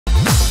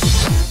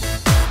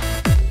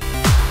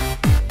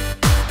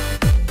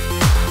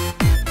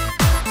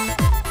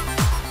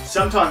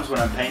Sometimes when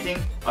I'm painting,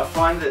 I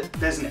find that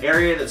there's an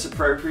area that's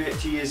appropriate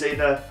to use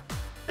either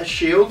a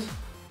shield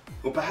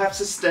or perhaps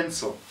a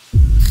stencil.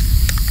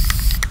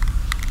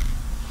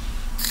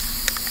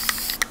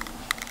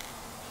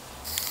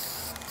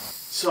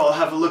 So I'll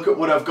have a look at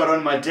what I've got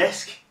on my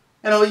desk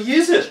and I'll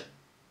use it.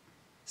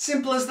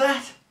 Simple as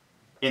that.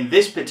 In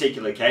this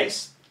particular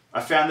case,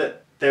 I found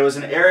that there was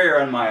an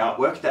area on my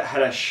artwork that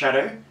had a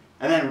shadow,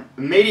 and then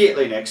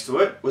immediately next to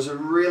it was a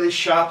really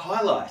sharp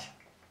highlight.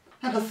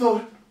 And I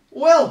thought,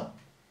 well,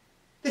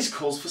 this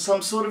calls for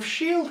some sort of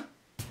shield.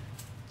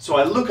 So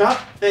I look up,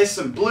 there's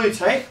some blue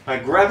tape, I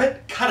grab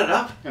it, cut it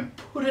up and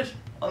put it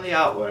on the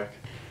artwork.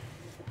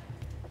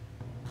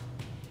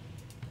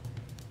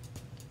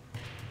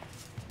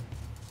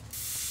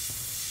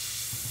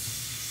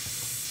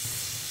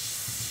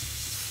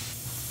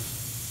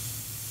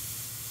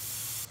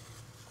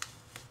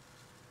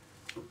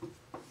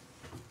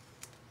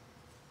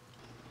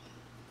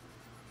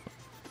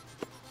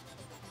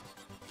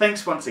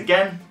 Thanks once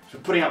again for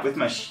putting up with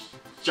my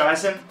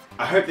Jason.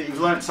 I hope that you've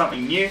learned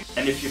something new,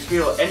 and if you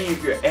feel any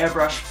of your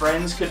airbrush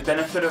friends could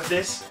benefit of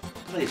this,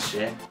 please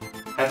share.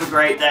 Have a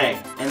great day,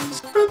 and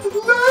spread the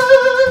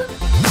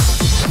love!